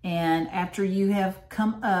 and after you have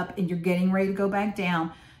come up and you're getting ready to go back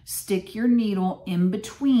down, stick your needle in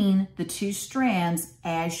between the two strands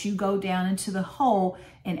as you go down into the hole,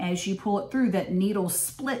 and as you pull it through, that needle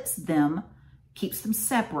splits them, keeps them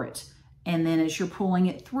separate, and then as you're pulling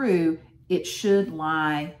it through, it should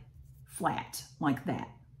lie flat like that,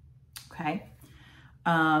 okay?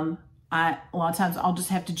 A lot of times I'll just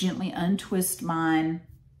have to gently untwist mine,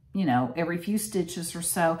 you know, every few stitches or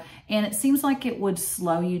so. And it seems like it would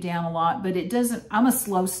slow you down a lot, but it doesn't. I'm a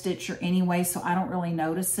slow stitcher anyway, so I don't really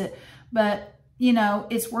notice it. But, you know,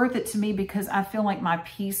 it's worth it to me because I feel like my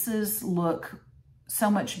pieces look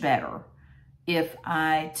so much better if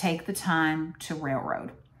I take the time to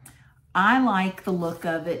railroad. I like the look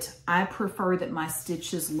of it. I prefer that my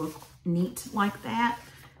stitches look neat like that.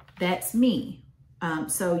 That's me.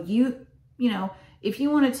 So you know, if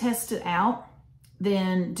you want to test it out,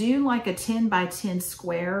 then do like a 10 by 10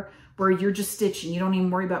 square where you're just stitching. You don't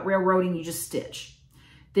even worry about railroading, you just stitch.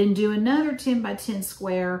 Then do another 10 by 10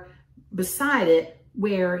 square beside it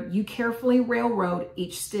where you carefully railroad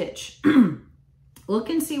each stitch. Look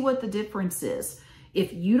and see what the difference is.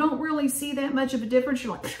 If you don't really see that much of a difference,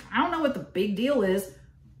 you're like, I don't know what the big deal is,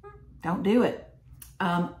 don't do it.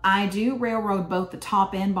 I do railroad both the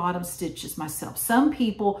top and bottom stitches myself. Some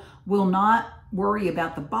people will not worry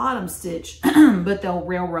about the bottom stitch, but they'll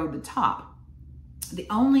railroad the top. The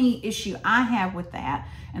only issue I have with that,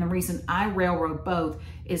 and the reason I railroad both,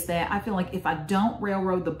 is that I feel like if I don't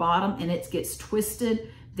railroad the bottom and it gets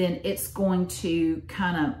twisted, then it's going to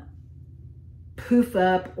kind of poof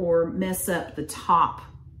up or mess up the top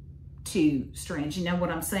two strands. You know what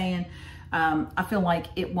I'm saying? I feel like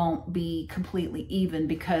it won't be completely even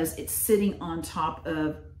because it's sitting on top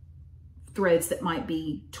of threads that might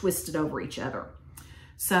be twisted over each other.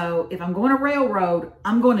 So if I'm going to railroad,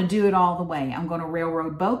 I'm going to do it all the way. I'm going to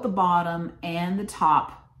railroad both the bottom and the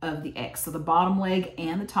top of the X. So the bottom leg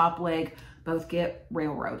and the top leg both get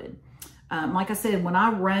railroaded. Like I said, when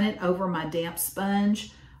I run it over my damp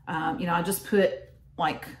sponge, you know, I just put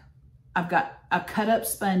like, I've cut up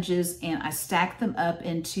sponges and I stack them up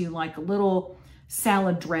into like a little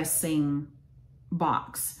salad dressing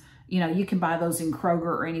box. You know, you can buy those in Kroger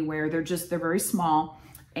or anywhere. They're very small.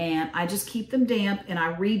 And I just keep them damp and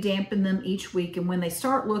I re-dampen them each week. And when they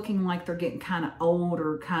start looking like they're getting kind of old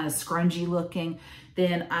or kind of scrungy looking,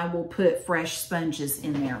 then I will put fresh sponges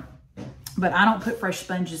in there. But I don't put fresh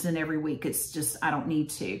sponges in every week. It's just, I don't need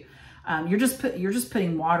to. You're just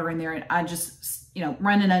putting water in there, and I just, you know,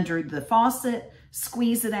 run it under the faucet,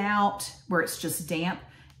 squeeze it out where it's just damp,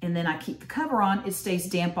 and then I keep the cover on. It stays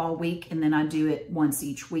damp all week, and then I do it once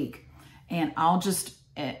each week. And I'll just,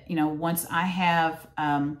 you know, once I have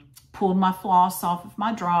pulled my floss off of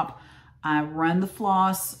my drop, I run the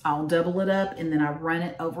floss, I'll double it up, and then I run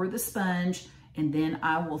it over the sponge, and then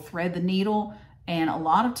I will thread the needle. And a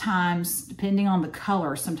lot of times, depending on the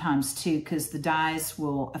color, sometimes too, because the dyes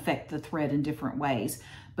will affect the thread in different ways.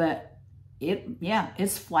 But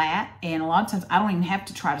it's flat. And a lot of times I don't even have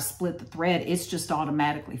to try to split the thread. It's just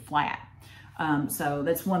automatically flat. So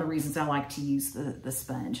that's one of the reasons I like to use the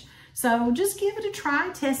sponge. So just give it a try,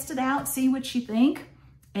 test it out, see what you think.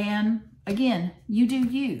 And again, you do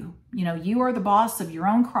you. You know, you are the boss of your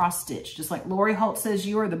own cross stitch. Just like Lori Holt says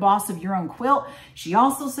you are the boss of your own quilt, she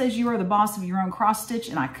also says you are the boss of your own cross stitch,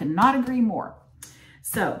 and I could not agree more.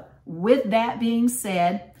 So with that being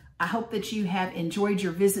said, I hope that you have enjoyed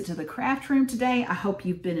your visit to the craft room today. I hope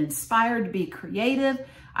you've been inspired to be creative.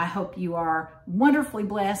 I hope you are wonderfully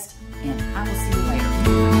blessed, and I will see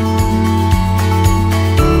you later.